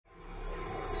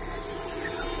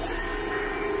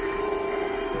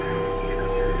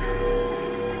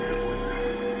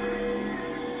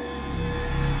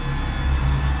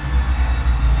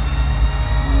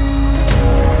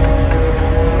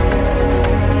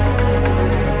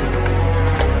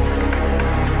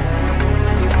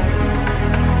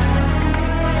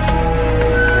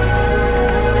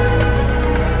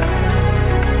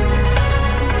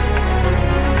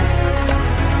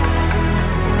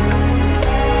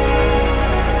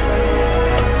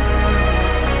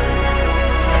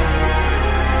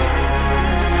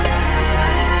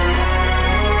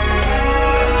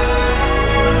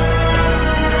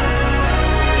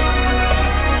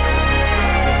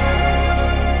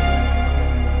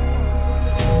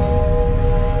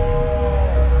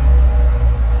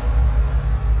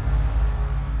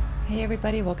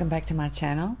everybody, welcome back to my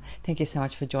channel. Thank you so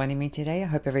much for joining me today. I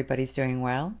hope everybody's doing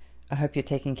well. I hope you're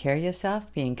taking care of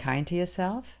yourself, being kind to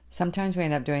yourself. Sometimes we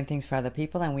end up doing things for other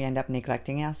people and we end up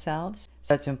neglecting ourselves.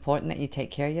 So it's important that you take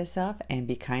care of yourself and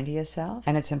be kind to yourself.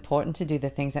 And it's important to do the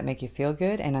things that make you feel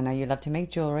good. And I know you love to make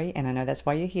jewelry, and I know that's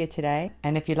why you're here today.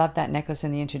 And if you love that necklace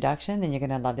in the introduction, then you're going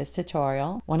to love this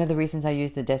tutorial. One of the reasons I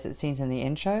use the desert scenes in the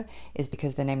intro is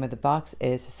because the name of the box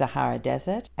is Sahara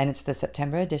Desert, and it's the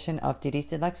September edition of Didi's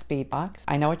Deluxe Bead box.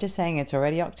 I know what you're saying, it's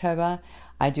already October.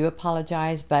 I do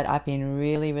apologize, but I've been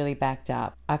really backed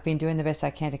up. I've been doing the best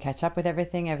I can to catch up with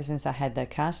everything ever since I had the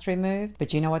cast removed.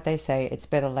 But you know what they say, it's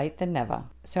better late than never.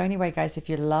 So anyway, guys, if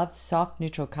you love soft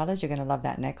neutral colors, you're going to love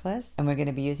that necklace. And we're going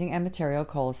to be using a material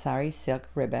called Sari Silk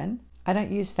Ribbon. I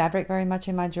don't use fabric very much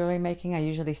in my jewelry making. I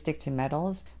usually stick to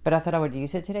metals, but I thought I would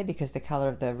use it today because the color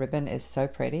of the ribbon is so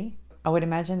pretty. I would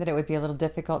imagine that it would be a little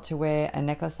difficult to wear a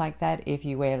necklace like that if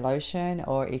you wear lotion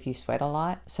or if you sweat a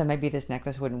lot. So maybe this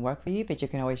necklace wouldn't work for you, but you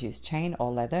can always use chain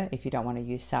or leather if you don't want to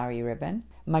use sari ribbon.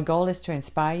 My goal is to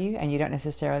inspire you, and you don't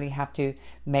necessarily have to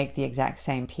make the exact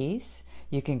same piece.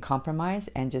 You can compromise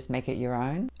and just make it your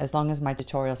own. As long as my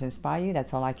tutorials inspire you,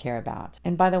 that's all I care about.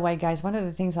 And by the way, guys, one of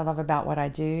the things I love about what I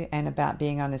do and about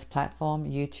being on this platform,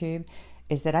 YouTube,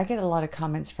 is that I get a lot of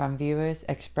comments from viewers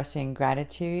expressing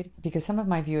gratitude because some of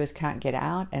my viewers can't get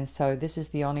out, and so this is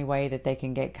the only way that they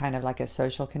can get kind of like a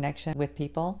social connection with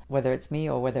people, whether it's me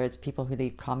or whether it's people who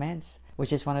leave comments,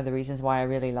 which is one of the reasons why I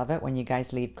really love it when you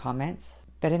guys leave comments.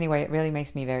 But anyway, it really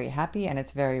makes me very happy, and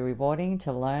it's very rewarding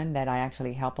to learn that I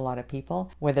actually help a lot of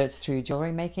people, whether it's through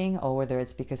jewelry making or whether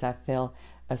it's because I fill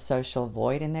a social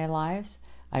void in their lives.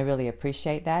 I really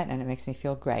appreciate that, and it makes me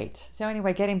feel great. So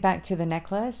anyway, getting back to the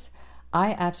necklace,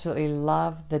 I absolutely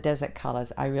love the desert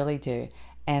colors, I really do.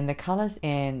 And the colors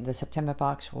in the September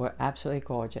box were absolutely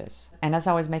gorgeous. And as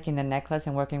I was making the necklace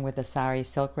and working with the Sari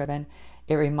silk ribbon,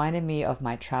 it reminded me of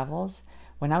my travels.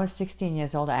 When I was 16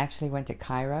 years old, I actually went to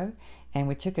Cairo, and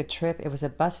we took a trip. It was a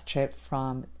bus trip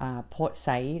from Port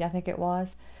Said, I think it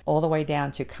was, all the way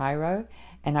down to Cairo.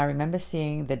 And I remember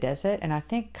seeing the desert, and I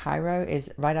think Cairo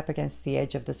is right up against the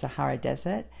edge of the Sahara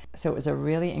Desert. So it was a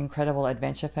really incredible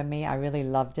adventure for me. I really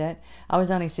loved it. I was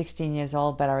only 16 years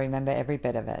old, but I remember every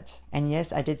bit of it. And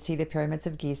yes, I did see the pyramids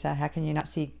of Giza. How can you not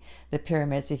see the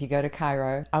pyramids if you go to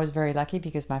Cairo? I was very lucky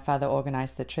because my father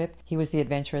organized the trip. He was the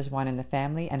adventurous one in the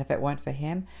family, and if it weren't for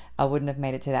him, I wouldn't have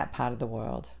made it to that part of the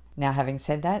world. Now, having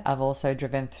said that, I've also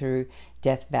driven through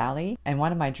Death Valley, and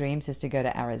one of my dreams is to go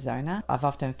to Arizona. I've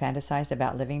often fantasized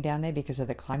about living down there because of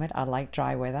the climate. I like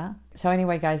dry weather. So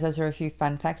anyway, guys, those are a few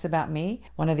fun facts about me.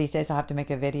 One of these days I'll have to make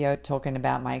a video talking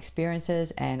about my experiences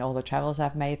and all the travels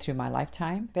I've made through my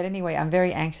lifetime. But anyway, I'm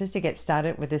very anxious to get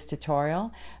started with this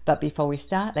tutorial. But before we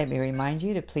start, let me remind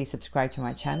you to please subscribe to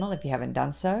my channel if you haven't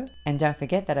done so. And don't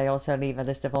forget that I also leave a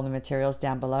list of all the materials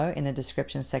down below in the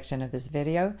description section of this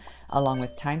video, along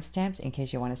with timestamps in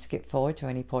case you want to skip forward to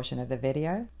any portion of the video.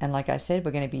 And like I said,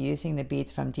 we're going to be using the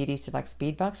beads from Didi's Deluxe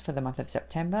Bead box for the month of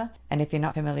September. And if you're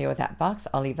not familiar with that box,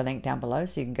 I'll leave a link down below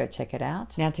so you can go check it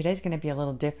out. Now today's going to be a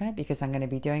little different because I'm going to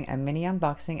be doing a mini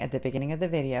unboxing at the beginning of the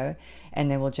video,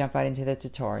 and then we'll jump right into the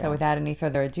tutorial. So without any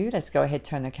further ado, let's go ahead,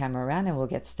 turn the camera around, and we'll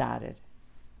get started.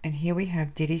 And here we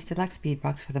have Didi's Deluxe Bead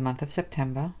box for the month of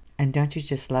September. And don't you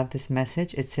just love this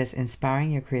message? It says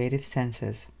inspiring your creative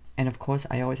senses. And of course,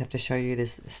 I always have to show you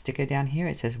this sticker down here.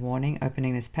 It says, warning,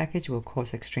 opening this package will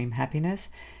cause extreme happiness.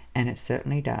 And it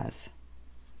certainly does.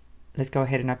 Let's go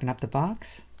ahead and open up the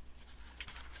box.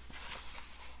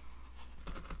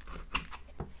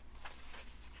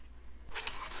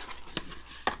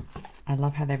 I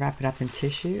love how they wrap it up in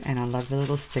tissue, and I love the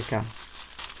little sticker.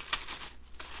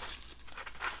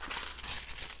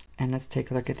 And let's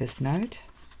take a look at this note.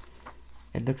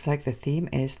 It looks like the theme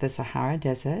is the Sahara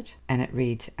Desert, and it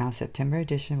reads, our September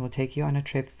edition will take you on a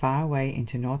trip far away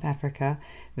into North Africa,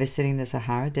 visiting the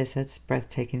Sahara Desert's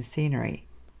breathtaking scenery.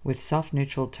 With soft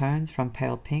neutral tones from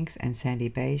pale pinks and sandy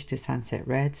beige to sunset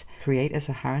reds, create a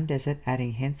Saharan desert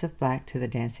adding hints of black to the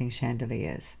dancing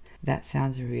chandeliers. That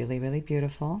sounds really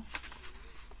beautiful.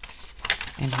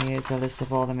 And here's a list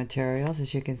of all the materials,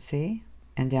 as you can see.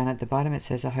 And down at the bottom it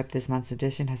says, I hope this month's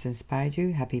edition has inspired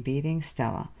you. Happy beading,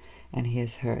 Stella. And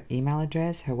here's her email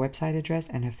address, her website address,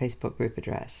 and her Facebook group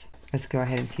address. Let's go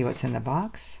ahead and see what's in the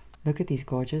box. Look at these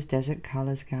gorgeous desert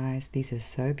colors, guys. These are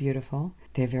so beautiful.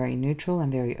 They're very neutral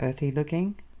and very earthy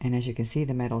looking. And as you can see,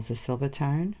 the metal's a silver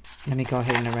tone. Let me go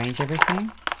ahead and arrange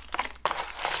everything.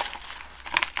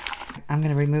 I'm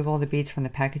going to remove all the beads from the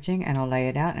packaging, and I'll lay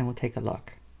it out and we'll take a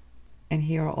look. And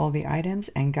here are all the items.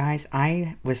 And guys,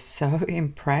 I was so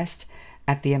impressed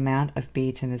at the amount of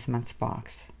beads in this month's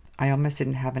box. I almost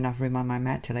didn't have enough room on my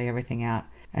mat to lay everything out.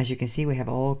 As you can see, we have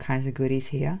all kinds of goodies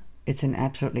here. It's an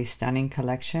absolutely stunning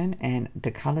collection, and the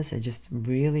colors are just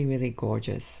really, really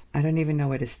gorgeous. I don't even know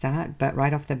where to start, but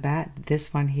right off the bat,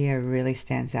 this one here really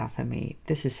stands out for me.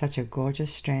 This is such a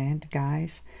gorgeous strand,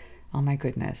 guys. Oh my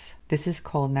goodness. This is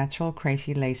called Natural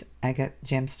Crazy Lace Agate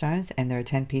Gemstones, and there are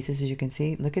 10 pieces, as you can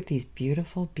see. Look at these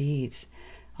beautiful beads.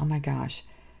 Oh my gosh.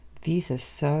 These are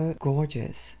so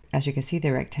gorgeous. As you can see,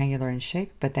 they're rectangular in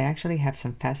shape, but they actually have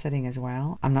some faceting as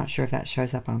well. I'm not sure if that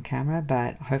shows up on camera,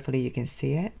 but hopefully you can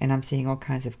see it. And I'm seeing all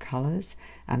kinds of colors.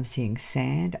 I'm seeing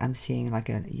sand. I'm seeing like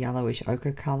a yellowish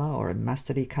ochre color or a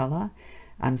mustardy color.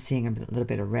 I'm seeing a little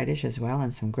bit of reddish as well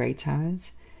and some gray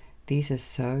tones. These are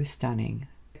so stunning.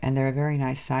 And they're a very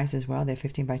nice size as well. They're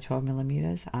 15 by 12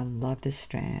 millimeters. I love this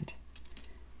strand.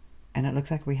 And it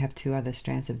looks like we have 2 other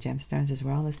strands of gemstones as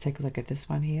well. Let's take a look at this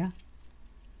one here.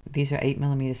 These are 8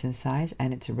 millimeters in size,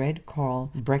 and it's red coral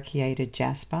brecciated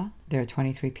jasper. There are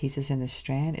 23 pieces in this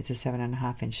strand. It's a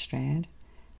 7.5 inch strand.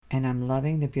 And I'm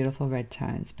loving the beautiful red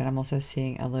tones, but I'm also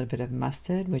seeing a little bit of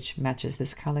mustard, which matches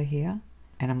this color here.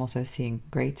 And I'm also seeing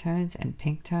gray tones and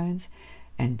pink tones,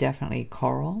 and definitely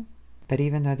coral. But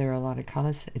even though there are a lot of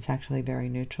colors, it's actually very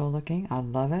neutral looking. I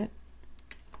love it.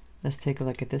 Let's take a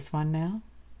look at this one now.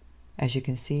 As you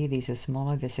can see, these are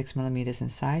smaller. They're 6 millimeters in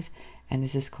size, and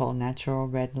this is called Natural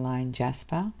Red Line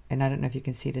Jasper. And I don't know if you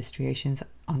can see the striations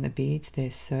on the beads.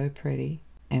 They're so pretty.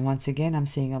 And once again, I'm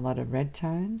seeing a lot of red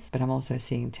tones, but I'm also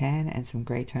seeing tan and some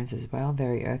gray tones as well.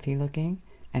 Very earthy looking.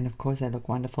 And of course, they look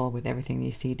wonderful with everything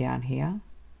you see down here.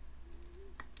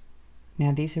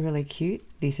 Now, these are really cute.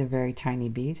 These are very tiny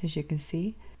beads, as you can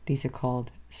see. These are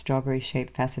called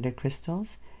strawberry-shaped faceted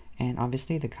crystals. And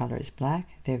obviously, the color is black.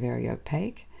 They're very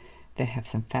opaque. They have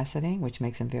some faceting, which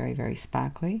makes them very, very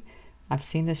sparkly. I've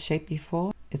seen this shape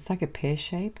before. It's like a pear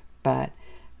shape, but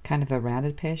kind of a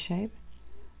rounded pear shape.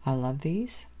 I love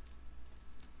these.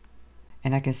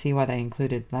 And I can see why they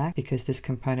included black, because this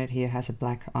component here has a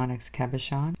black onyx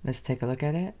cabochon. Let's take a look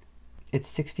at it. It's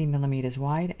 60 millimeters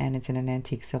wide, and it's in an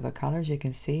antique silver color, as you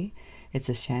can see. It's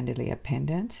a chandelier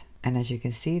pendant. And as you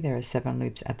can see, there are 7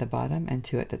 loops at the bottom and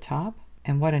 2 at the top.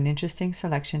 And what an interesting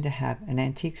selection to have an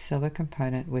antique silver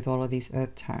component with all of these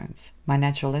earth tones. My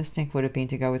natural instinct would have been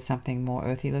to go with something more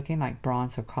earthy looking like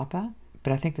bronze or copper,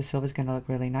 but I think the silver is going to look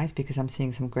really nice because I'm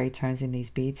seeing some gray tones in these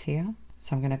beads here.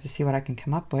 So I'm going to have to see what I can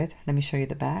come up with. Let me show you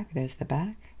the back. There's the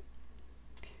back.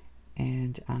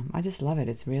 And I just love it.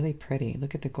 It's really pretty.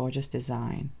 Look at the gorgeous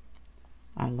design.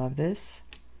 I love this.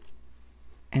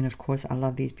 And of course, I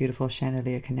love these beautiful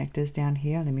chandelier connectors down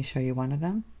here. Let me show you one of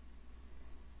them.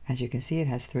 As you can see, it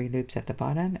has 3 loops at the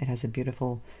bottom. It has a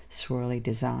beautiful swirly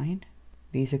design.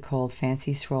 These are called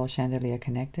fancy swirl chandelier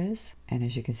connectors. And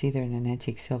as you can see, they're in an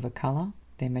antique silver color.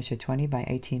 They measure 20 by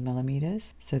 18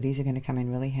 millimeters. So these are going to come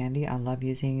in really handy. I love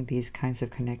using these kinds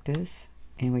of connectors.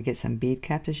 And we get some bead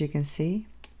caps, as you can see.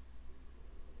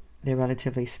 They're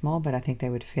relatively small, but I think they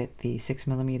would fit the 6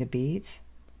 millimeter beads.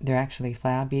 They're actually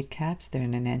flower bead caps. They're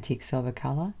in an antique silver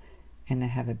color. And they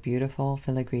have a beautiful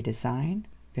filigree design.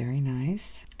 Very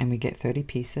nice. And we get 30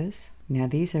 pieces. Now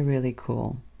these are really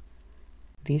cool.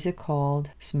 These are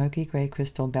called smoky gray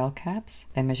crystal bell caps.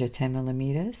 They measure 10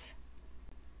 millimeters.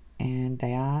 And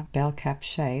they are bell cap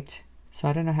shaped. So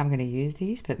I don't know how I'm going to use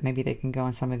these, but maybe they can go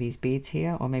on some of these beads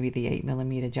here, or maybe the 8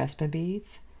 millimeter Jasper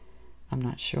beads. I'm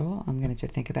not sure. I'm going to have to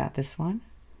think about this one.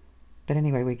 But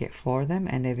anyway, we get 4 of them,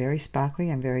 and they're very sparkly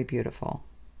and very beautiful.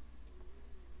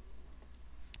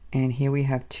 And here we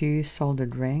have 2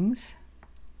 soldered rings.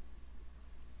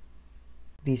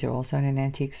 These are also in an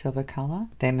antique silver color.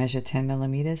 They measure 10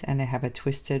 millimeters, and they have a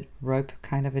twisted rope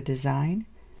kind of a design.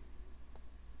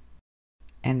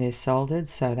 And they're soldered,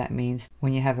 so that means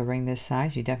when you have a ring this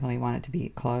size, you definitely want it to be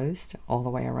closed all the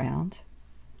way around.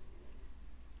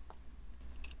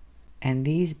 And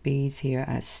these beads here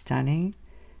are stunning.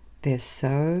 They're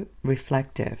so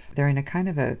reflective. They're in a kind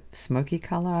of a smoky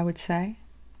color, I would say.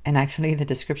 And actually the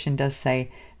description does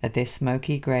say that they're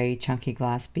smoky gray chunky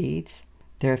glass beads.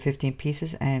 There are 15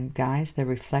 pieces, and guys, the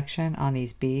reflection on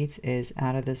these beads is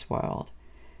out of this world.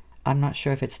 I'm not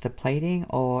sure if it's the plating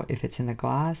or if it's in the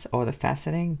glass or the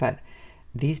faceting, but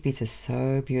these beads are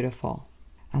so beautiful.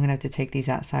 I'm going to have to take these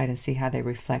outside and see how they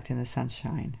reflect in the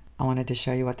sunshine. I wanted to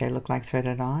show you what they look like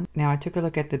threaded on. Now I took a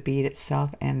look at the bead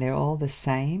itself, and they're all the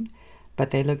same,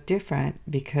 but they look different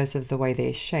because of the way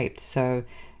they're shaped. So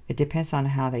it depends on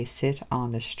how they sit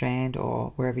on the strand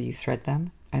or wherever you thread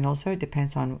them. And also it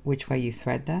depends on which way you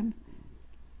thread them.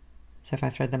 So if I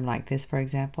thread them like this, for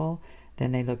example,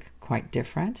 then they look quite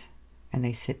different and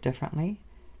they sit differently.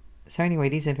 So anyway,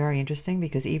 these are very interesting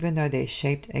because even though they're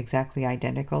shaped exactly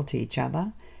identical to each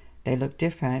other, they look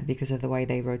different because of the way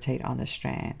they rotate on the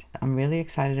strand. I'm really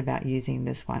excited about using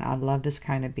this one. I love this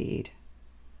kind of bead.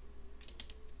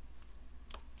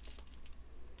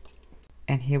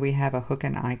 And here we have a hook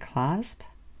and eye clasp.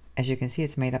 As you can see,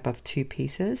 it's made up of two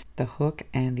pieces, the hook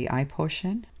and the eye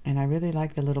portion. And I really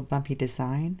like the little bumpy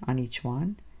design on each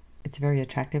one. It's very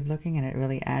attractive looking and it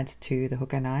really adds to the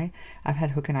hook and eye. I've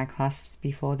had hook and eye clasps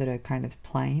before that are kind of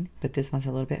plain, but this one's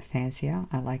a little bit fancier.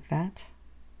 I like that.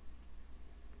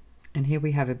 And here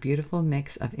we have a beautiful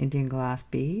mix of Indian glass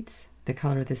beads. The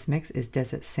color of this mix is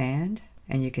desert sand,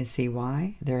 and you can see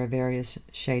why. There are various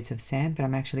shades of sand, but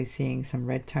I'm actually seeing some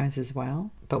red tones as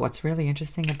well. But what's really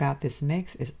interesting about this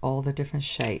mix is all the different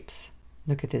shapes.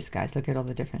 Look at this, guys. Look at all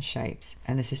the different shapes.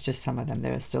 And this is just some of them.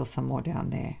 There are still some more down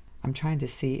there. I'm trying to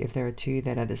see if there are two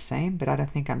that are the same, but I don't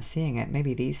think I'm seeing it.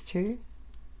 Maybe these two.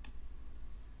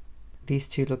 These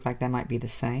two look like they might be the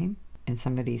same. And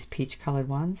some of these peach colored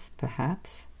ones,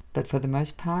 perhaps. But for the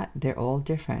most part, they're all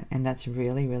different, and that's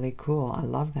really, really cool. I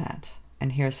love that.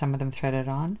 And here are some of them threaded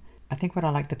on. I think what I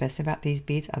like the best about these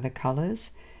beads are the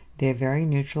colors. They're very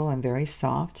neutral and very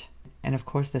soft. And of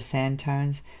course, the sand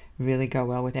tones really go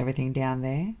well with everything down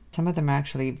there. Some of them are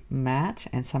actually matte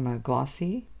and some are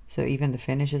glossy. So even the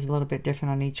finish is a little bit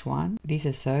different on each one. These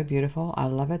are so beautiful. I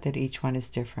love it that each one is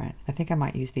different. I think I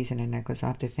might use these in a necklace.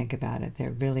 I'll have to think about it.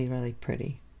 They're really, really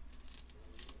pretty.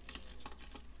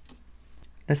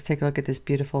 Let's take a look at this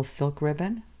beautiful silk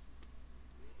ribbon.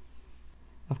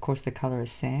 Of course, the color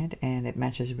is sand and it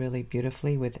matches really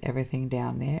beautifully with everything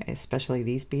down there, especially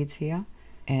these beads here.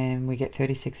 And we get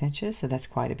 36 inches, so that's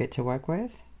quite a bit to work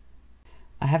with.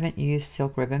 I haven't used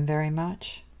silk ribbon very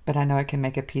much, but I know it can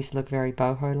make a piece look very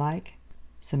boho-like.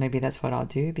 So maybe that's what I'll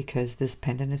do because this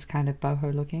pendant is kind of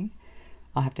boho looking.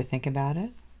 I'll have to think about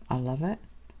it. I love it.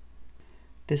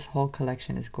 This whole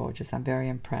collection is gorgeous. I'm very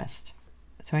impressed.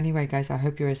 So anyway, guys, I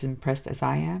hope you're as impressed as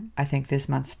I am. I think this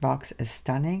month's box is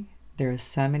stunning. There are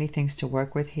so many things to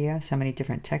work with here, so many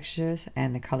different textures,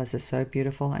 and the colors are so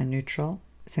beautiful and neutral.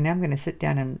 So now I'm going to sit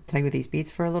down and play with these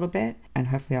beads for a little bit, and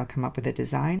hopefully I'll come up with a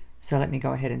design. So let me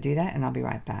go ahead and do that, and I'll be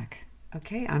right back.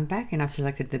 Okay, I'm back, and I've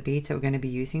selected the beads that we're going to be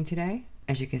using today.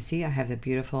 As you can see, I have the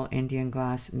beautiful Indian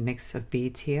glass mix of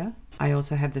beads here. I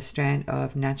also have the strand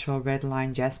of natural red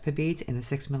line Jasper beads in the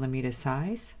 6mm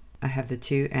size. I have the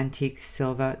two antique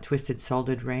silver twisted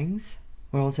soldered rings.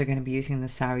 We're also going to be using the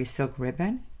Sari silk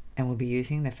ribbon, and we'll be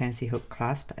using the fancy hook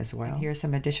clasp as well. And here are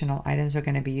some additional items we're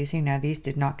going to be using. Now these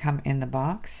did not come in the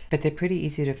box, but they're pretty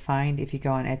easy to find. If you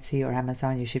go on Etsy or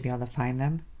Amazon, you should be able to find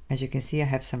them. As you can see, I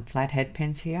have some flat head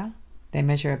pins here. They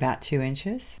measure about 2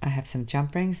 inches. I have some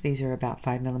jump rings. These are about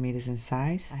 5mm in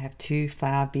size. I have 2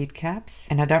 flower bead caps,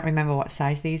 and I don't remember what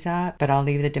size these are, but I'll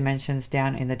leave the dimensions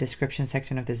down in the description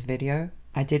section of this video.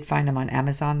 I did find them on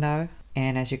Amazon though,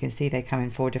 and as you can see, they come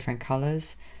in 4 different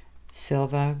colors: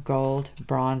 silver, gold,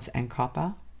 bronze, and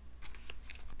copper.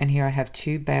 And here I have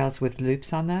 2 bales with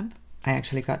loops on them. I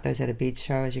actually got those at a bead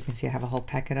show. As you can see, I have a whole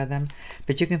packet of them,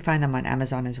 but you can find them on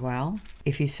Amazon as well.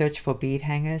 If you search for bead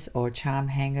hangers or charm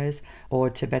hangers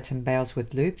or Tibetan bales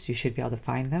with loops, you should be able to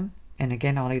find them. And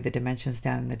again, I'll leave the dimensions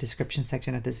down in the description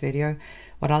section of this video.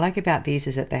 What I like about these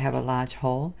is that they have a large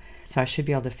hole, so I should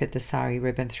be able to fit the sari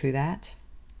ribbon through that.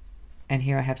 And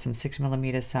here I have some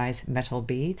 6mm size metal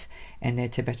beads, and they're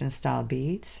Tibetan style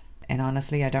beads. And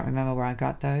honestly, I don't remember where I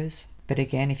got those. But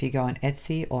again, if you go on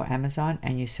Etsy or Amazon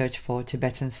and you search for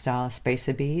Tibetan style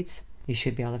spacer beads, you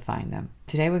should be able to find them.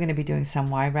 Today we're going to be doing some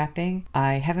wire wrapping.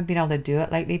 I haven't been able to do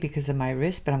it lately because of my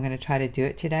wrist, but I'm going to try to do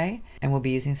it today. And we'll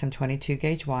be using some 22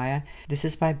 gauge wire. This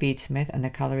is by Beadsmith and the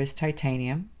color is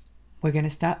titanium. We're going to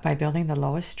start by building the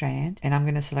lower strand, and I'm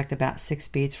going to select about 6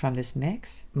 beads from this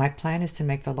mix. My plan is to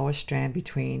make the lower strand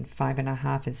between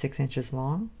 5.5 and 6 inches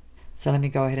long. So let me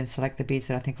go ahead and select the beads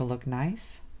that I think will look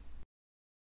nice.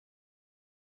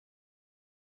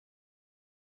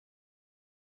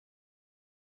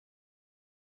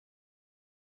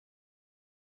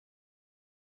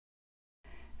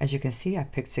 As you can see,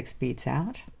 I've picked 6 beads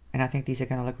out, and I think these are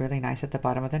going to look really nice at the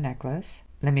bottom of the necklace.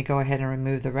 Let me go ahead and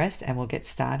remove the rest and we'll get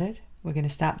started. We're going to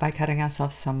start by cutting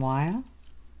ourselves some wire.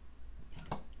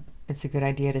 It's a good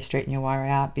idea to straighten your wire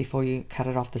out before you cut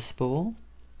it off the spool.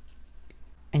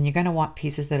 And you're going to want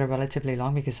pieces that are relatively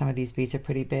long because some of these beads are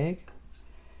pretty big.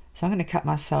 So I'm going to cut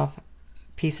myself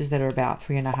pieces that are about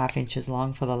 3.5 inches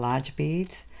long for the large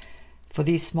beads. For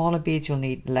these smaller beads, you'll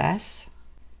need less.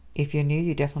 If you're new,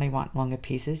 you definitely want longer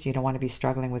pieces. You don't want to be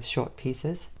struggling with short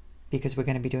pieces because we're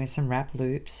going to be doing some wrap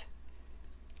loops.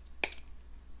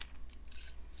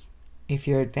 If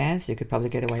you're advanced, you could probably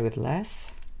get away with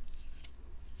less.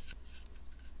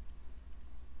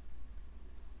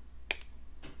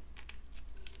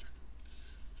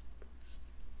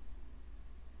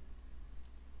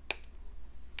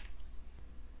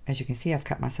 As you can see, I've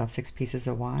cut myself 6 pieces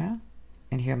of wire,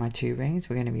 and here are my 2 rings.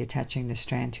 We're going to be attaching the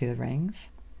strand to the rings.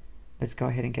 Let's go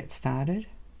ahead and get started.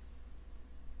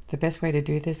 The best way to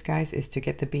do this, guys, is to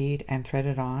get the bead and thread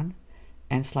it on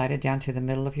and slide it down to the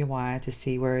middle of your wire to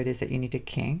see where it is that you need to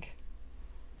kink.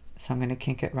 So I'm going to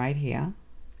kink it right here.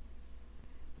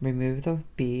 Remove the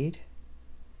bead.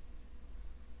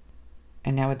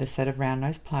 And now with a set of round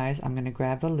nose pliers, I'm going to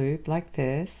grab the loop like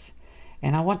this.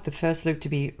 And I want the first loop to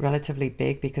be relatively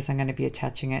big because I'm going to be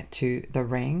attaching it to the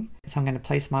ring. So I'm going to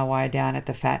place my wire down at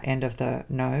the fat end of the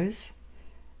nose.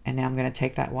 And now I'm going to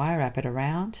take that wire, wrap it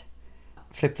around,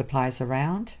 flip the pliers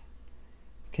around,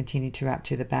 continue to wrap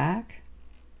to the back,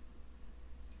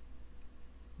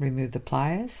 remove the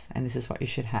pliers, and this is what you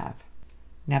should have.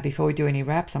 Now before we do any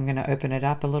wraps, I'm going to open it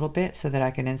up a little bit so that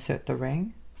I can insert the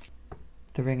ring.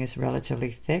 The ring is relatively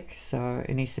thick, so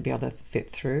it needs to be able to fit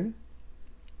through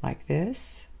like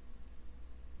this.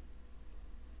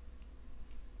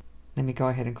 Let me go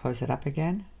ahead and close it up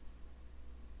again.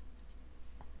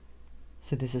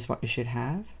 So this is what you should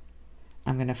have.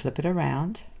 I'm going to flip it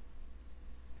around.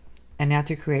 And now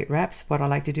to create wraps, what I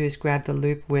like to do is grab the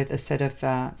loop with a set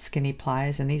of skinny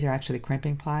pliers, and these are actually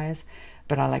crimping pliers,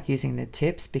 but I like using the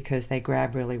tips because they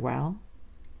grab really well.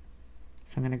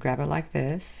 So I'm going to grab it like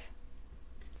this.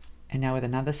 And now with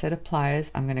another set of pliers,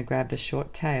 I'm going to grab the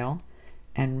short tail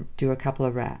and do a couple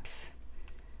of wraps.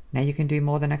 Now you can do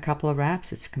more than a couple of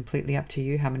wraps. It's completely up to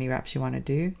you how many wraps you want to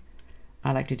do.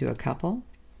 I like to do a couple.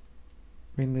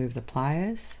 Remove the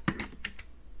pliers.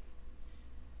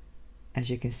 As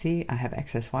you can see, I have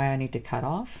excess wire I need to cut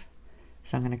off.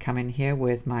 So I'm going to come in here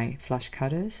with my flush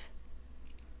cutters.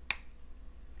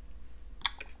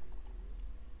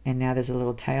 And now there's a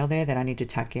little tail there that I need to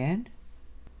tuck in.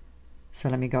 So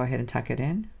let me go ahead and tuck it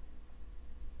in.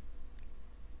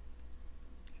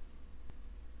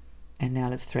 And now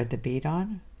let's thread the bead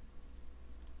on.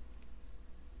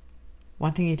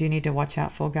 One thing you do need to watch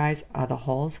out for, guys, are the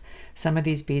holes. Some of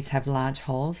these beads have large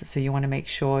holes, so you want to make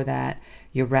sure that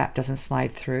your wrap doesn't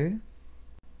slide through.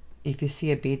 If you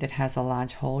see a bead that has a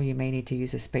large hole, you may need to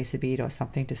use a spacer bead or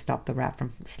something to stop the wrap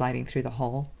from sliding through the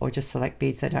hole, or just select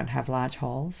beads that don't have large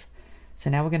holes. So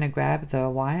now we're going to grab the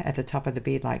wire at the top of the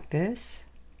bead like this.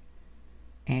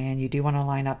 And you do want to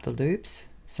line up the loops.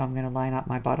 So I'm going to line up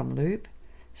my bottom loop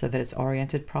so that it's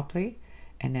oriented properly.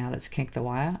 And now let's kink the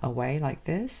wire away like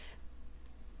this.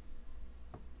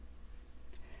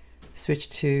 Switch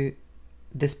to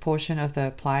this portion of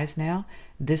the pliers now.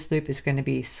 This loop is going to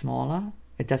be smaller.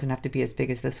 It doesn't have to be as big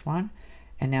as this one.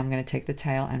 And now I'm going to take the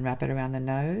tail and wrap it around the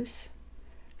nose.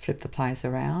 Flip the pliers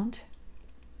around.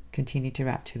 Continue to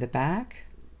wrap to the back.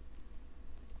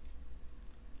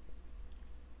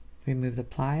 Remove the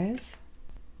pliers.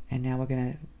 And now we're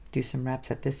going to do some wraps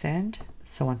at this end.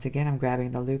 So once again, I'm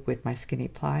grabbing the loop with my skinny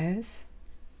pliers.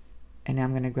 And now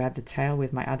I'm going to grab the tail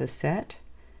with my other set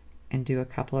and do a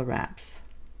couple of wraps.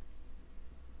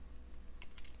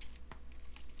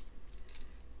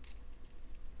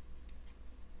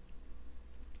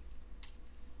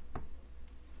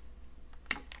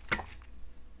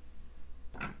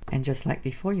 And just like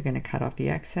before, you're going to cut off the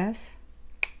excess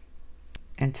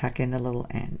and tuck in the little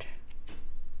end.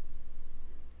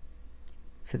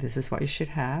 So this is what you should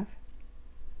have.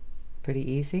 Pretty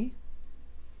easy.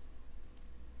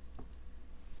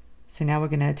 So now we're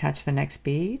going to attach the next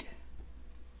bead.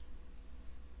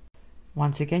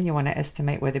 Once again, you want to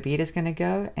estimate where the bead is going to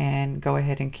go and go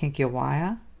ahead and kink your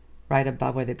wire right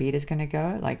above where the bead is going to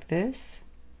go, like this.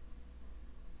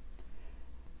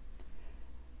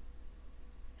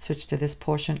 Switch to this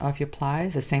portion of your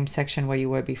pliers, the same section where you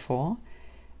were before.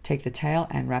 Take the tail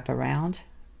and wrap around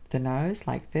the nose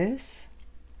like this.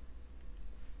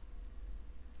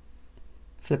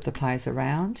 Flip the pliers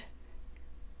around.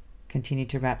 Continue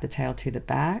to wrap the tail to the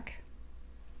back,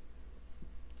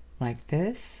 like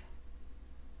this.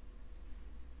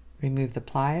 Remove the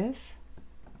pliers.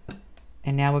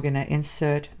 And now we're going to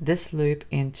insert this loop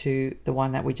into the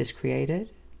one that we just created,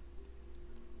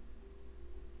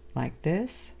 like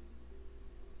this.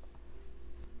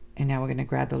 And now we're going to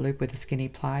grab the loop with the skinny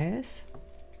pliers.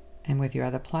 And with your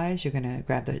other pliers, you're going to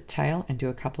grab the tail and do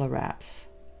a couple of wraps.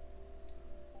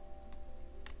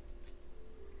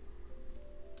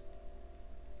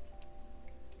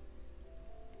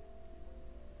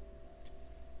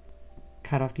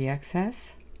 Cut off the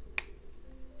excess.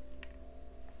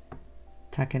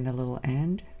 Tuck in the little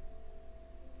end.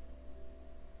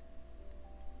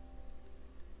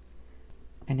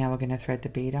 And now we're going to thread the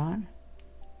bead on.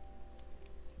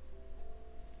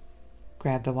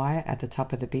 Grab the wire at the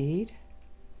top of the bead.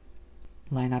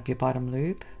 Line up your bottom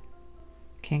loop.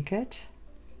 Kink it.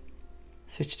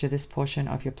 Switch to this portion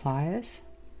of your pliers,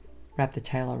 wrap the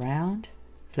tail around,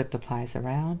 flip the pliers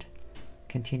around,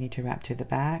 continue to wrap to the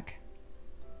back.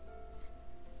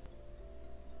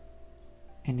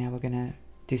 And now we're going to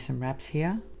do some wraps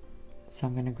here. So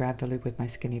I'm going to grab the loop with my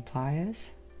skinny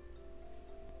pliers,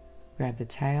 grab the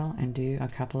tail and do a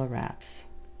couple of wraps.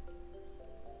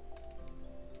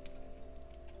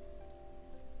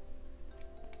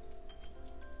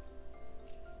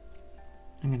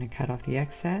 I'm going to cut off the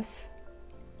excess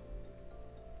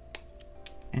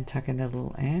and tuck in the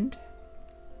little end.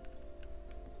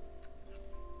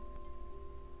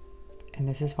 And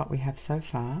this is what we have so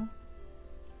far.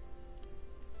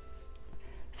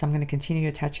 So I'm going to continue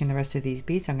attaching the rest of these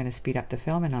beads. I'm going to speed up the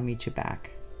film and I'll meet you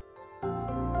back.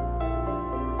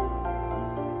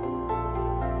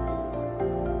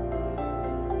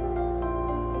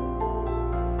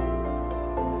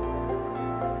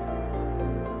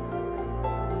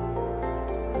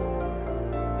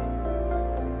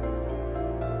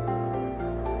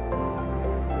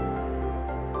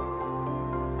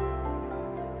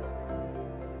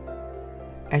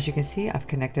 As you can see, I've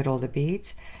connected all the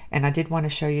beads, and I did want to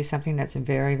show you something that's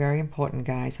very, very important,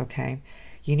 guys, okay?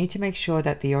 You need to make sure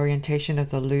that the orientation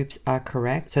of the loops are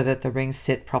correct so that the rings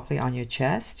sit properly on your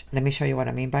chest. Let me show you what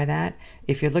I mean by that.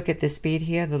 If you look at this bead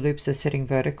here, the loops are sitting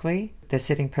vertically. They're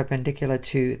sitting perpendicular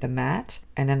to the mat,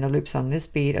 and then the loops on this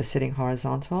bead are sitting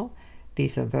horizontal.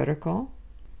 These are vertical,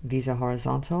 these are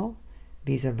horizontal,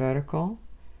 these are vertical,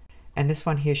 and this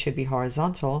one here should be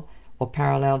horizontal or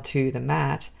parallel to the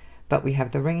mat, but we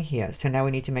have the ring here, so now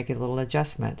we need to make a little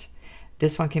adjustment.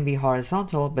 This one can be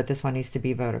horizontal, but this one needs to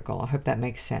be vertical. I hope that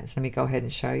makes sense. Let me go ahead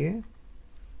and show you.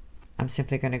 I'm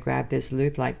simply going to grab this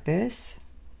loop like this,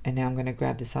 and now I'm going to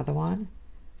grab this other one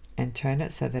and turn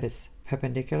it so that it's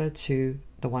perpendicular to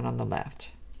the one on the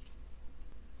left.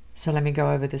 So let me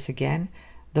go over this again.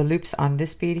 The loops on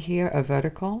this bead here are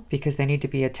vertical because they need to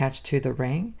be attached to the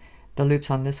ring. The loops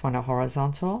on this one are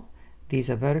horizontal. These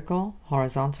are vertical,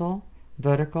 horizontal,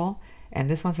 vertical, and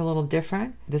this one's a little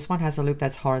different. This one has a loop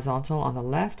that's horizontal on the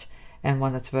left and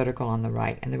one that's vertical on the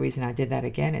right, and the reason I did that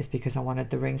again is because I wanted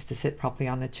the rings to sit properly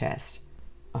on the chest.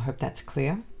 I hope that's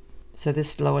clear. So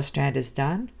this lower strand is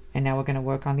done, and now we're going to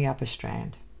work on the upper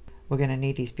strand. We're going to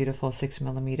need these beautiful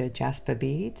 6mm Jasper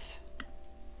beads.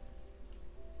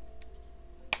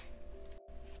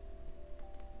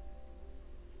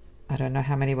 I don't know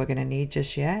how many we're going to need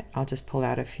just yet. I'll just pull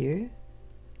out a few.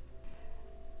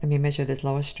 Let me measure this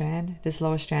lower strand. This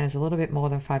lower strand is a little bit more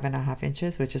than 5.5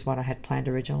 inches, which is what I had planned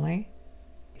originally.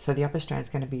 So the upper strand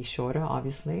is going to be shorter,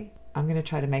 obviously. I'm going to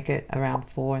try to make it around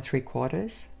 4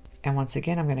 3/4. And once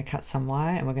again, I'm going to cut some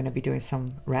wire and we're going to be doing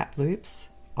some wrap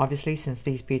loops. Obviously, since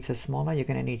these beads are smaller, you're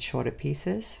going to need shorter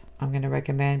pieces. I'm going to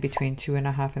recommend between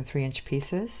 2.5 and 3 inch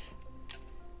pieces.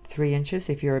 3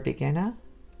 inches if you're a beginner.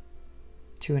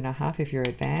 2.5 if you're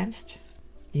advanced.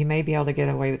 You may be able to get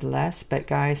away with less, but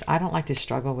guys, I don't like to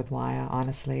struggle with wire,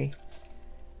 honestly.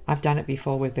 I've done it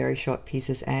before with very short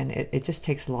pieces and it just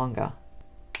takes longer.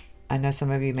 I know some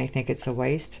of you may think it's a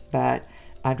waste, but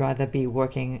I'd rather be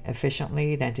working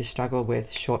efficiently than to struggle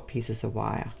with short pieces of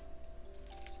wire.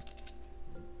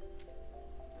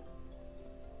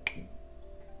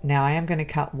 Now I am going to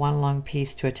cut one long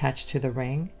piece to attach to the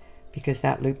ring because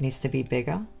that loop needs to be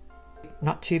bigger.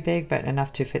 Not too big, but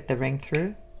enough to fit the ring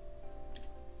through.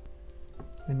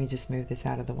 Let me just move this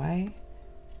out of the way,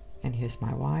 and here's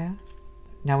my wire.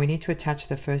 Now we need to attach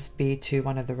the first bead to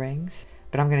one of the rings,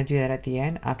 but I'm going to do that at the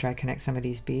end after I connect some of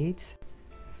these beads.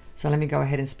 So let me go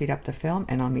ahead and speed up the film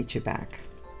and I'll meet you back.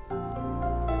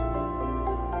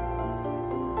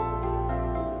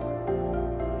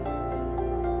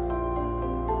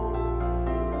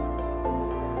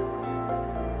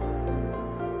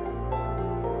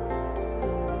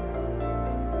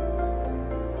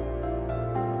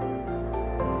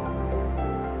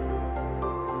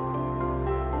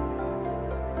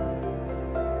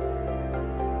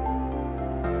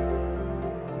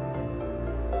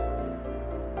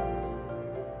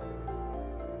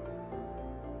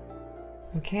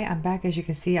 Okay, I'm back. As you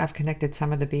can see, I've connected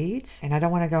some of the beads and I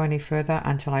don't want to go any further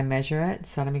until I measure it.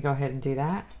 So let me go ahead and do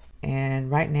that.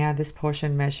 And right now this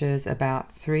portion measures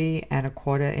about 3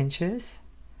 1/4 inches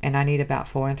and I need about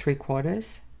 4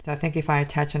 3/4. So I think if I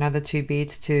attach another 2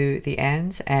 beads to the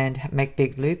ends and make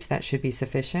big loops, that should be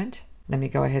sufficient. Let me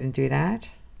go ahead and do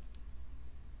that.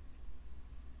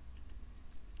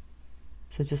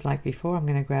 So just like before, I'm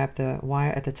going to grab the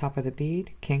wire at the top of the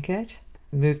bead, kink it,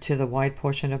 move to the wide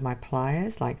portion of my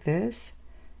pliers like this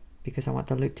because I want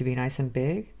the loop to be nice and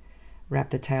big. Wrap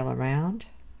the tail around,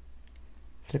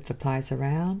 flip the pliers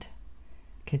around,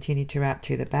 continue to wrap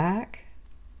to the back,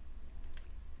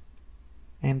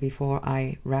 And before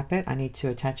I wrap it, I need to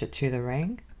attach it to the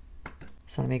ring.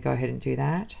 So let me go ahead and do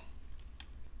that.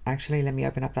 Actually, let me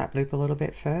open up that loop a little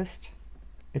bit first.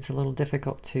 It's a little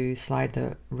difficult to slide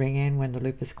the ring in when the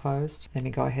loop is closed. Let me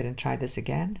go ahead and try this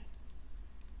again.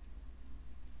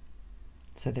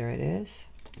 So there it is.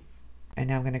 And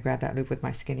now I'm going to grab that loop with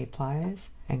my skinny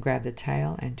pliers and grab the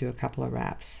tail and do a couple of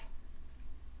wraps.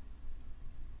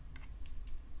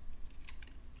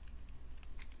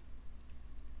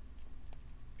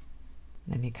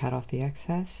 Let me cut off the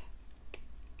excess.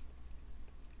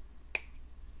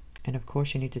 And of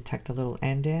course you need to tuck the little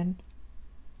end in.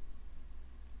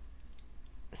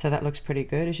 So that looks pretty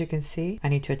good, as you can see. I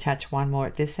need to attach one more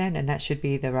at this end, and that should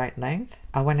be the right length.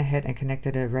 I went ahead and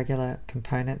connected a regular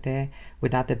component there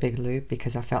without the big loop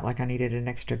because I felt like I needed an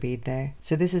extra bead there.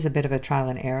 So this is a bit of a trial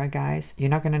and error, guys. You're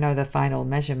not going to know the final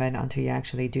measurement until you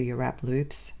actually do your wrap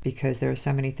loops because there are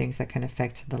so many things that can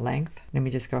affect the length. Let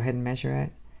me just go ahead and measure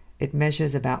it. It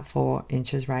measures about 4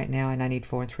 inches right now, and I need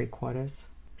 4 3/4.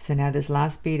 So now this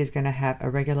last bead is going to have a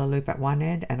regular loop at one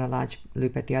end and a large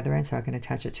loop at the other end, so I can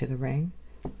attach it to the ring.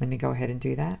 Let me go ahead and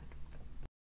do that.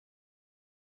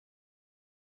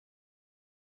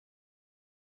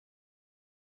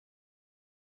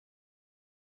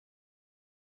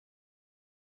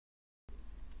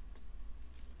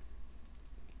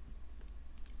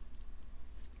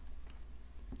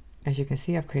 As you can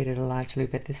see, I've created a large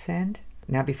loop at this end.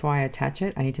 Now before I attach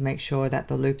it, I need to make sure that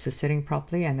the loops are sitting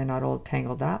properly and they're not all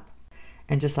tangled up.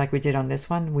 And just like we did on this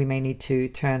one, we may need to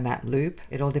turn that loop.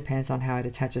 It all depends on how it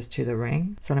attaches to the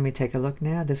ring. So let me take a look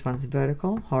now. This one's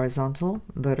vertical, horizontal,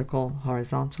 vertical,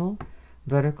 horizontal,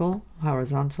 vertical,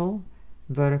 horizontal,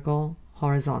 vertical,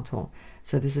 horizontal.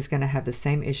 So this is going to have the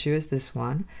same issue as this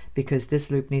one because this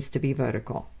loop needs to be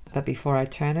vertical. But before I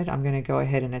turn it, I'm going to go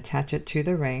ahead and attach it to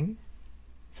the ring.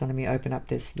 So let me open up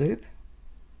this loop,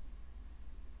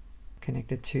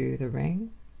 connect it to the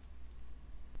ring.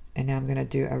 And now I'm going to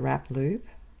do a wrap loop.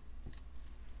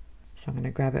 So I'm going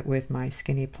to grab it with my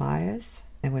skinny pliers,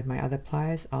 and with my other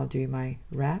pliers I'll do my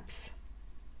wraps.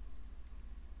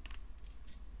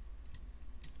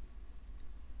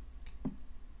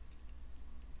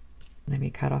 Let me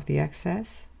cut off the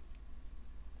excess.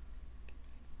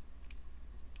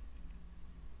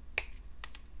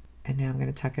 And now I'm going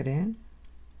to tuck it in.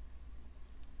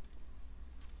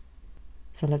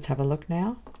 So let's have a look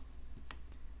now.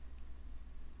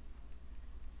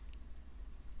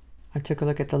 I took a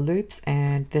look at the loops,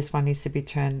 and this one needs to be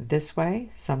turned this way.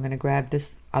 So I'm going to grab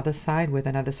this other side with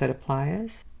another set of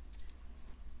pliers.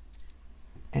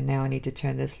 And now I need to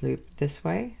turn this loop this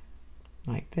way,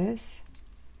 like this.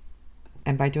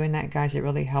 And by doing that, guys, it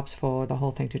really helps for the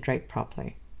whole thing to drape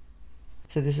properly.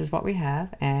 So this is what we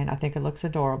have, and I think it looks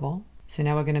adorable. So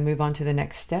now we're going to move on to the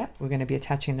next step. We're going to be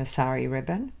attaching the sari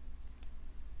ribbon.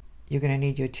 You're going to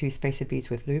need your 2 spacer beads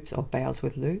with loops or bales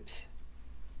with loops.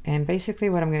 And basically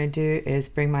what I'm going to do is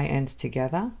bring my ends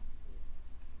together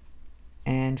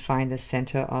and find the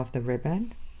center of the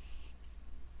ribbon.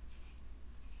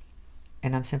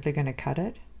 And I'm simply going to cut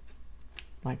it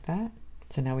like that.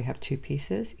 So now we have 2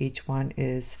 pieces. Each one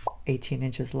is 18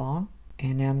 inches long.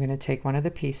 And now I'm going to take one of the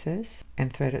pieces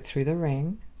and thread it through the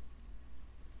ring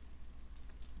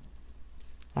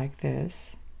like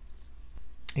this.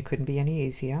 It couldn't be any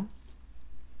easier.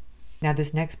 Now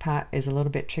this next part is a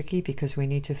little bit tricky because we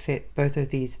need to fit both of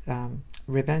these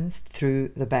ribbons through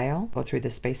the bale or through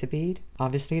the spacer bead.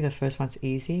 Obviously the first one's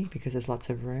easy because there's lots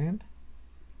of room.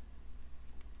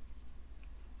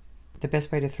 The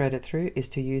best way to thread it through is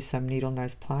to use some needle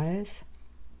nose pliers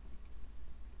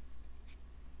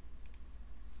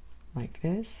like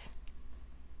this.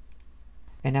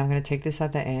 And now I'm going to take this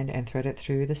other end and thread it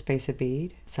through the spacer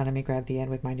bead. So let me grab the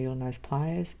end with my needle nose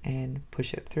pliers and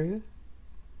push it through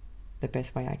the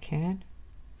best way I can.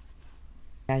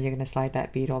 Now you're going to slide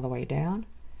that bead all the way down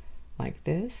like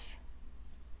this.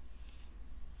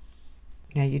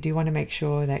 Now you do want to make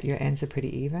sure that your ends are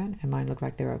pretty even, and mine look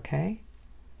like they're okay.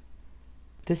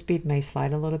 This bead may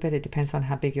slide a little bit. It depends on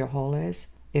how big your hole is.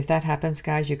 If that happens,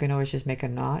 guys, you can always just make a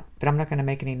knot, but I'm not going to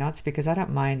make any knots because I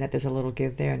don't mind that there's a little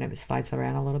give there and it slides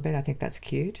around a little bit. I think that's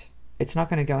cute. It's not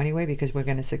going to go anywhere because we're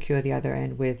going to secure the other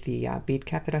end with the bead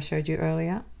cap that I showed you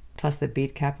earlier. Plus the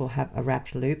bead cap will have a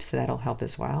wrapped loop, so that'll help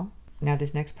as well. Now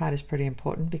this next part is pretty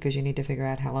important because you need to figure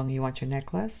out how long you want your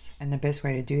necklace. And the best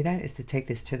way to do that is to take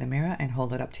this to the mirror and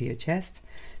hold it up to your chest.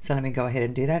 So let me go ahead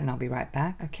and do that and I'll be right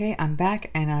back. Okay, I'm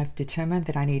back and I've determined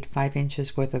that I need 5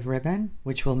 inches worth of ribbon,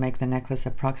 which will make the necklace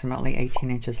approximately 18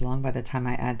 inches long by the time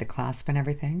I add the clasp and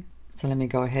everything. So let me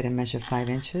go ahead and measure 5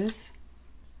 inches.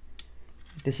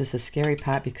 This is the scary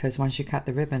part because once you cut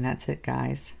the ribbon, that's it,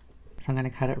 guys. So I'm going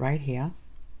to cut it right here.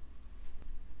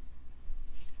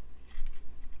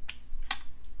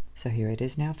 So here it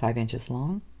is now, 5 inches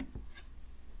long.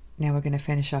 Now we're going to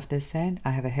finish off this end. I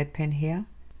have a head pin here,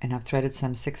 and I've threaded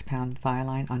some 6-pound file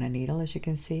line on a needle, as you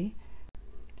can see.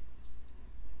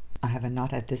 I have a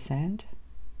knot at this end.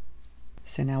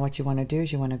 So now what you want to do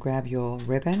is you want to grab your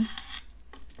ribbon.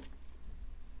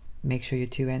 Make sure your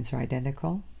 2 ends are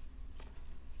identical.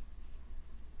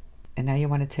 And now you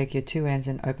want to take your 2 ends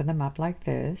and open them up like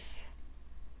this.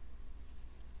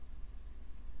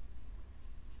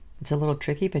 It's a little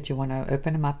tricky, but you want to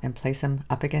open them up and place them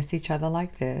up against each other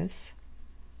like this.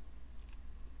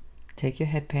 Take your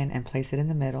head pin and place it in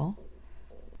the middle.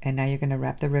 And now you're going to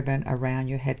wrap the ribbon around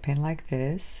your head pin like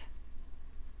this.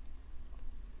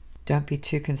 Don't be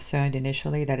too concerned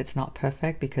initially that it's not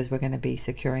perfect, because we're going to be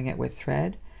securing it with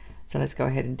thread. So let's go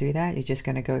ahead and do that. You're just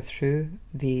going to go through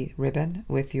the ribbon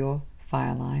with your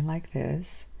file line like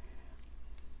this.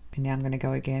 And now I'm going to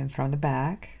go again from the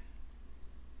back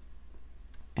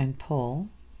and pull.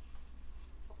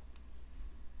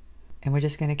 And we're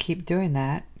just going to keep doing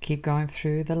that. Keep going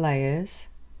through the layers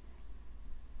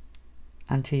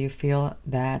until you feel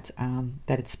that,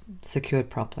 that it's secured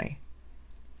properly.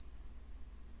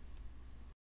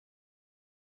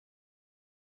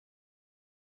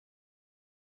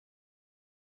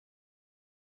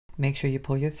 Make sure you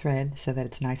pull your thread so that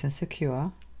it's nice and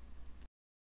secure.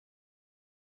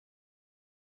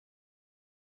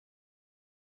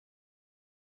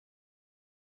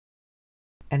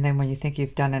 And then when you think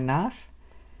you've done enough,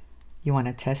 you want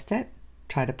to test it.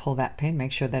 Try to pull that pin,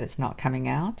 make sure that it's not coming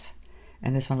out.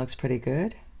 And this one looks pretty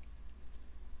good.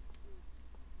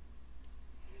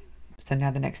 So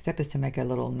now the next step is to make a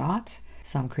little knot.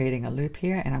 So I'm creating a loop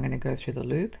here, and I'm going to go through the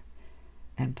loop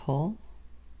and pull.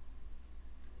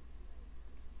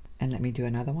 And let me do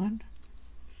another one.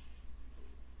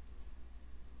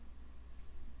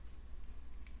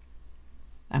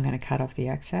 I'm going to cut off the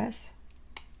excess.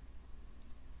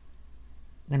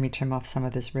 Let me trim off some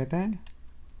of this ribbon.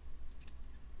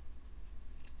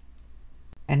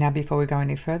 And now before we go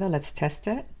any further, let's test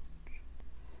it.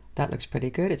 That looks pretty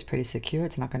good. It's pretty secure.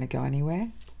 It's not going to go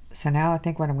anywhere. So now I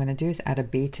think what I'm going to do is add a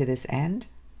bead to this end.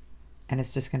 And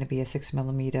it's just going to be a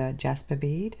 6mm Jasper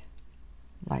bead,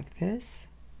 like this.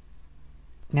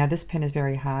 Now this pin is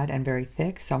very hard and very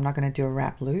thick, so I'm not going to do a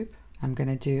wrap loop. I'm going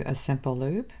to do a simple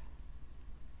loop.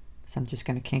 So I'm just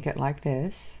going to kink it like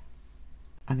this.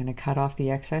 I'm going to cut off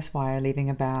the excess wire, leaving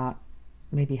about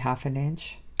maybe 1/2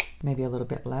 inch, maybe a little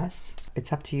bit less.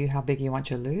 It's up to you how big you want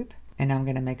your loop. And now I'm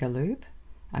going to make a loop.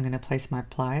 I'm going to place my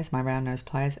pliers, my round nose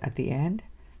pliers at the end,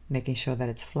 making sure that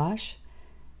it's flush.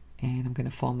 And I'm going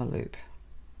to form a loop.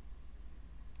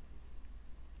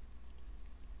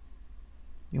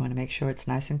 You want to make sure it's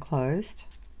nice and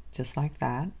closed, just like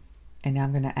that. And now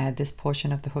I'm going to add this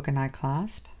portion of the hook and eye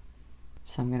clasp.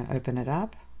 So I'm going to open it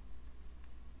up,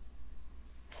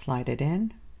 slide it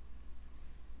in,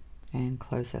 and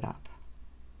close it up.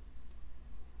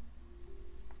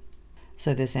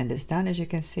 So this end is done, as you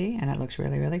can see, and it looks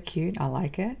really, really cute. I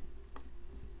like it.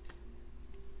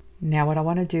 Now what I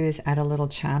want to do is add a little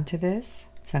charm to this.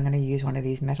 So I'm going to use one of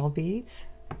these metal beads.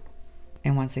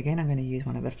 And once again, I'm going to use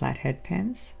one of the flat head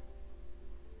pins.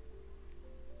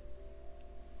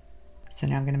 So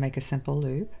now I'm going to make a simple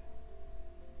loop.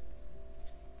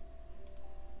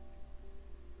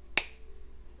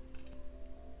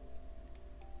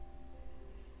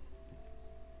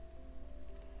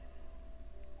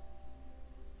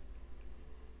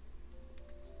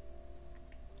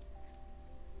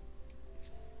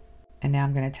 And now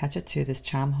I'm going to attach it to this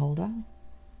charm holder.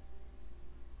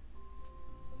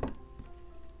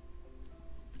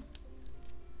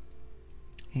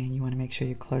 And you want to make sure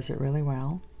you close it really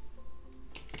well.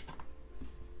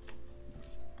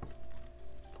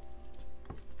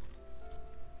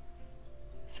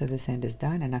 So this end is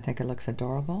done, and I think it looks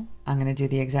adorable. I'm going to do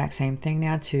the exact same thing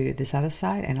now to this other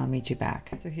side, and I'll meet you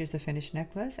back. So here's the finished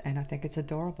necklace, and I think it's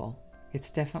adorable. It's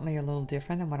definitely a little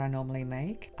different than what I normally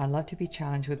make. I love to be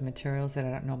challenged with materials that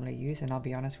I don't normally use, and I'll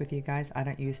be honest with you guys, I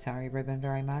don't use Sari Ribbon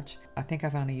very much. I think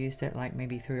I've only used it like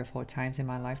maybe 3 or 4 times in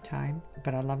my lifetime,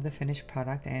 but I love the finished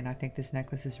product, and I think this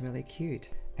necklace is really cute.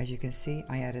 As you can see,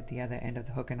 I added the other end of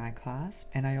the hook and eye clasp,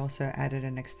 and I also added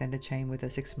an extended chain with a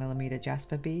 6mm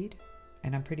Jasper bead.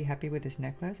 And I'm pretty happy with this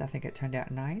necklace. I think it turned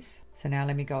out nice. So now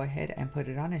let me go ahead and put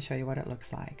it on and show you what it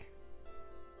looks like.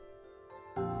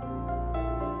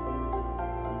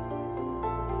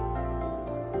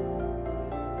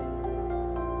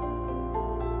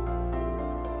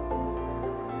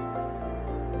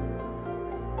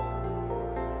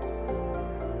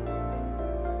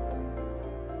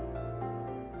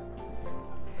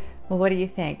 Well, what do you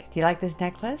think? Do you like this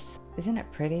necklace? Isn't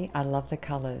it pretty? I love the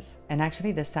colors. And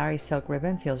actually the sari silk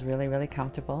ribbon feels really, really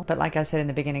comfortable. But like I said in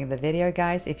the beginning of the video,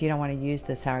 guys, if you don't want to use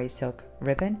the sari silk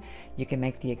ribbon, you can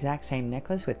make the exact same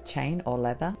necklace with chain or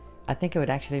leather. I think it would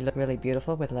actually look really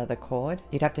beautiful with leather cord.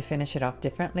 You'd have to finish it off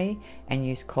differently and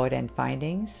use cord end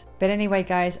findings. But anyway,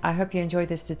 guys, I hope you enjoyed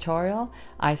this tutorial.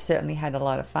 I certainly had a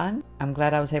lot of fun. I'm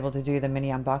glad I was able to do the mini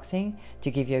unboxing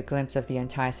to give you a glimpse of the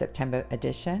entire September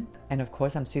edition. And of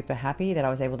course, I'm super happy that I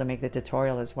was able to make the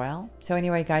tutorial as well. So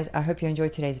anyway, guys, I hope you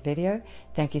enjoyed today's video.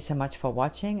 Thank you so much for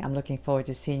watching. I'm looking forward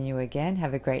to seeing you again.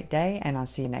 Have a great day, and I'll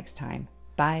see you next time.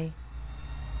 Bye.